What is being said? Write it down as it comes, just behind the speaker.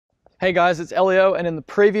Hey guys, it's Elio, and in the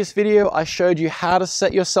previous video I showed you how to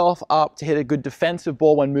set yourself up to hit a good defensive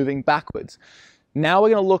ball when moving backwards. Now we're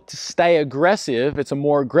going to look to stay aggressive. It's a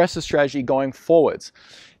more aggressive strategy going forwards.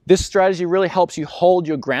 This strategy really helps you hold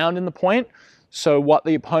your ground in the point, so what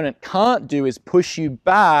the opponent can't do is push you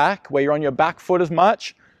back where you're on your back foot as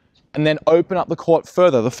much and then open up the court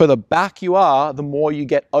further. The further back you are, the more you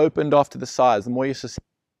get opened off to the sides, the more you sustain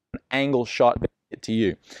an angle shot to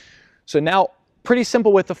you. So now, pretty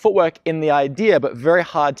simple with the footwork in the idea, but very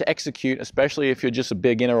hard to execute, especially if you're just a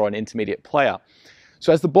beginner or an intermediate player.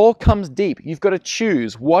 So as the ball comes deep, you've got to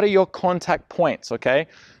choose what are your contact points, okay?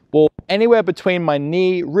 Well, anywhere between my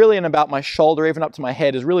knee, really, and about my shoulder, even up to my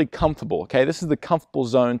head, is really comfortable, okay? This is the comfortable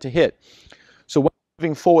zone to hit. So when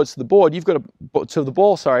moving forwards to the board, you've got to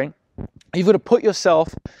put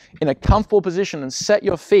yourself in a comfortable position and set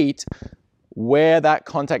your feet where that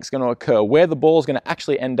contact is going to occur, where the ball is going to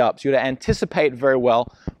actually end up. So you got to anticipate very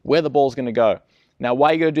well where the ball is going to go. Now,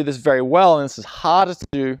 why you got to do this very well, and this is harder to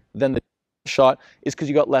do than the shot, is because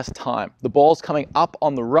you got less time. The ball's coming up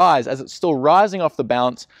on the rise as it's still rising off the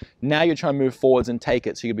bounce. Now you're trying to move forwards and take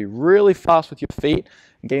it. So you're going to be really fast with your feet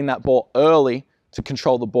and getting that ball early to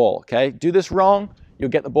control the ball, okay? Do this wrong, you'll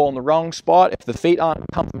get the ball in the wrong spot. If the feet aren't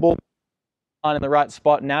comfortable, aren't in the right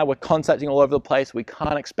spot, now we're contacting all over the place. We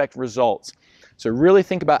can't expect results. So really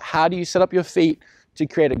think about how do you set up your feet to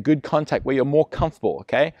create a good contact where you're more comfortable,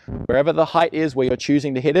 okay? Wherever the height is where you're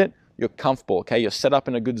choosing to hit it, you're comfortable, okay? You're set up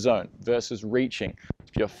in a good zone versus reaching.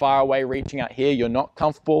 If you're far away reaching out here, you're not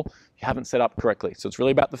comfortable, you haven't set up correctly. So it's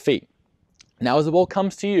really about the feet. Now as the ball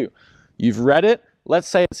comes to you, you've read it. Let's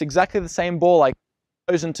say it's exactly the same ball I've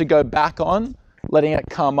chosen to go back on, letting it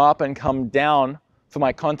come up and come down for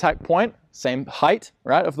my contact point, same height,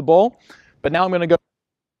 right, of the ball. But now I'm going to go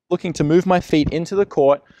looking to move my feet into the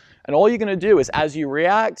court, and all you're going to do is as you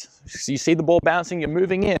react, so you see the ball bouncing, you're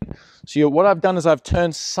moving in. So what I've done is I've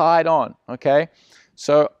turned side on, okay?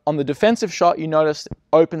 So on the defensive shot, you noticed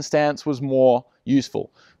open stance was more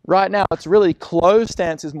useful. Right now, it's really closed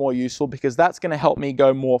stance is more useful because that's going to help me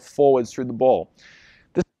go more forwards through the ball.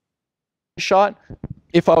 This shot,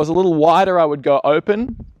 if I was a little wider, I would go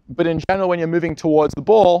open, but in general, when you're moving towards the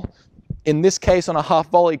ball, in this case, on a half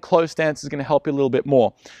volley, closed stance is going to help you a little bit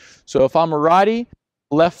more. So if I'm a righty,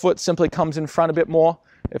 left foot simply comes in front a bit more.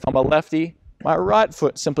 If I'm a lefty, my right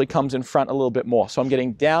foot simply comes in front a little bit more. So I'm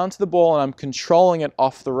getting down to the ball and I'm controlling it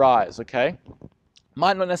off the rise, okay?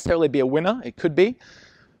 Might not necessarily be a winner, it could be,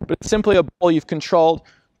 but it's simply a ball you've controlled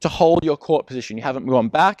to hold your court position. You haven't gone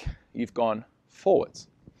back, you've gone forwards.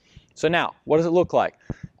 So now, what does it look like?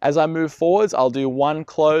 As I move forwards, I'll do one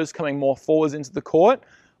close coming more forwards into the court.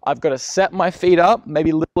 I've got to set my feet up,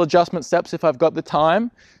 maybe little adjustment steps if I've got the time,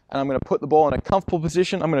 and I'm going to put the ball in a comfortable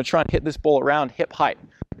position. I'm going to try and hit this ball around hip height.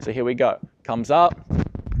 So here we go. Comes up,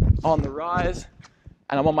 on the rise,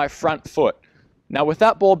 and I'm on my front foot. Now with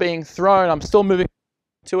that ball being thrown, I'm still moving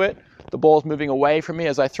to it. The ball's moving away from me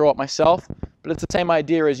as I throw it myself, but it's the same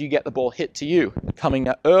idea as you get the ball hit to you, coming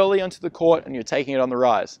early onto the court and you're taking it on the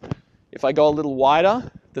rise. If I go a little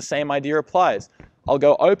wider, the same idea applies. I'll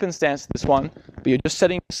go open stance to this one, but you're just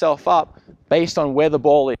setting yourself up based on where the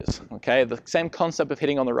ball is, okay? The same concept of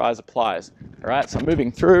hitting on the rise applies, all right? So I'm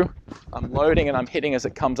moving through, I'm loading, and I'm hitting as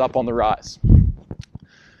it comes up on the rise.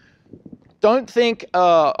 Don't think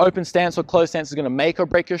open stance or closed stance is going to make or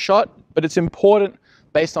break your shot, but it's important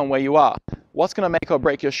based on where you are. What's going to make or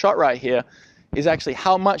break your shot right here is actually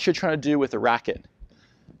how much you're trying to do with the racket.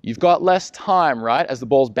 You've got less time, right, as the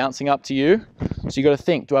ball's bouncing up to you. So you got to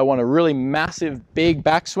think, do I want a really massive, big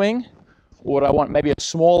backswing, or do I want maybe a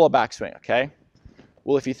smaller backswing, okay?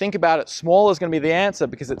 Well, if you think about it, small is going to be the answer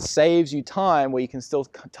because it saves you time where you can still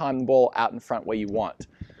time the ball out in front where you want.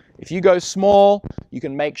 If you go small, you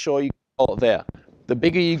can make sure you hold it there. The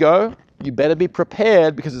bigger you go, you better be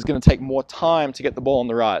prepared because it's going to take more time to get the ball on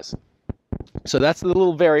the rise. So that's the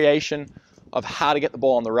little variation of how to get the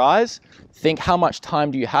ball on the rise. Think how much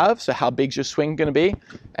time do you have, so how big's your swing going to be,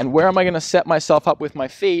 and where am I going to set myself up with my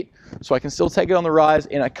feet so I can still take it on the rise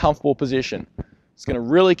in a comfortable position. It's going to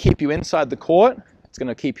really keep you inside the court. It's going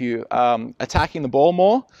to keep you attacking the ball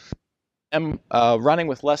more and running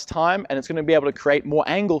with less time, and it's going to be able to create more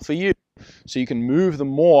angle for you so you can move them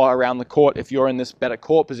more around the court if you're in this better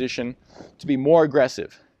court position to be more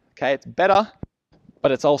aggressive. Okay, it's better,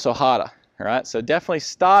 but it's also harder. All right, so definitely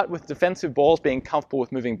start with defensive balls, being comfortable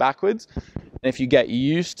with moving backwards. And if you get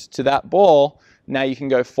used to that ball, now you can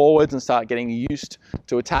go forwards and start getting used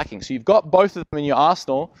to attacking. So you've got both of them in your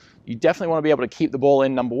arsenal. You definitely want to be able to keep the ball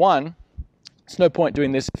in number one. It's no point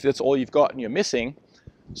doing this if that's all you've got and you're missing.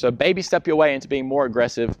 So baby step your way into being more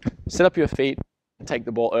aggressive, set up your feet, and take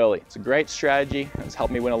the ball early. It's a great strategy and it's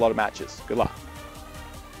helped me win a lot of matches. Good luck.